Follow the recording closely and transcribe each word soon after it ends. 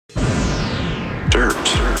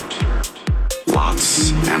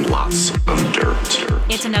lots and lots of dirt.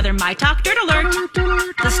 It's another My Talk Dirt Alert.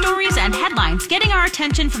 The stories and headlines getting our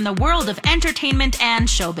attention from the world of entertainment and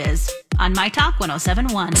showbiz. On My Talk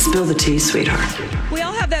 107.1. Spill the tea, sweetheart. We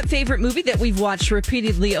all have that favorite movie that we've watched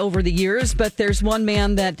repeatedly over the years, but there's one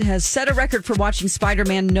man that has set a record for watching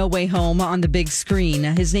Spider-Man No Way Home on the big screen.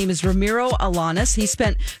 His name is Ramiro Alanis. He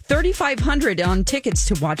spent $3,500 on tickets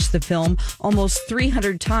to watch the film, almost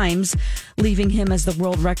 300 times, leaving him as the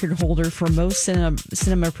world record holder for most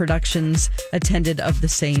cinema productions attended of the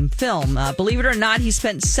same film. Believe it or not, he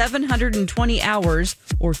spent 720 hours,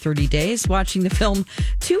 or 30 days, watching the film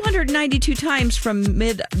 292 times from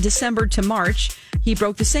mid-December to March. He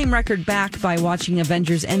broke the same record back by watching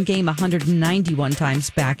Avengers Endgame 191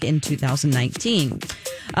 times back in 2019.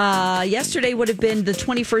 Yesterday would have been the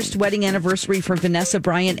 21st wedding anniversary for Vanessa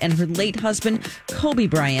Bryant and her late husband, Kobe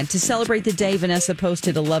Bryant. To celebrate the day, Vanessa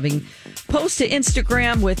posted a loving post to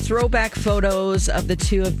Instagram with throwback photos of the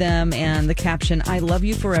two of them and the caption, "I love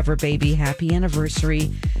you forever, baby. Happy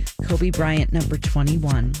anniversary. Kobe Bryant, number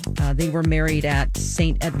 21. They were married at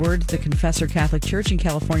St. Edward, the Confessor Catholic Church in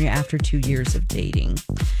California after 2 years of dating.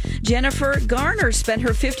 Jennifer Garner spent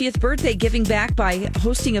her 50th birthday giving back by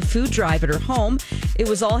hosting a food drive at her home. It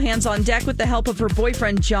was all hands on deck with the help of her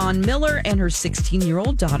boyfriend, John Miller, and her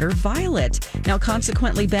 16-year-old daughter, Violet. Now,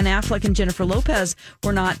 consequently, Ben Affleck and Jennifer Lopez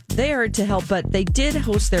were not there to help, but they did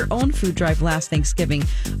host their own food drive last Thanksgiving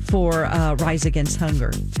for Rise Against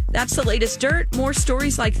Hunger. That's the latest dirt. More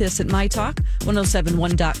stories like this at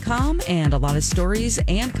MyTalk1071.com and a lot of stories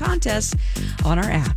and contests on our app.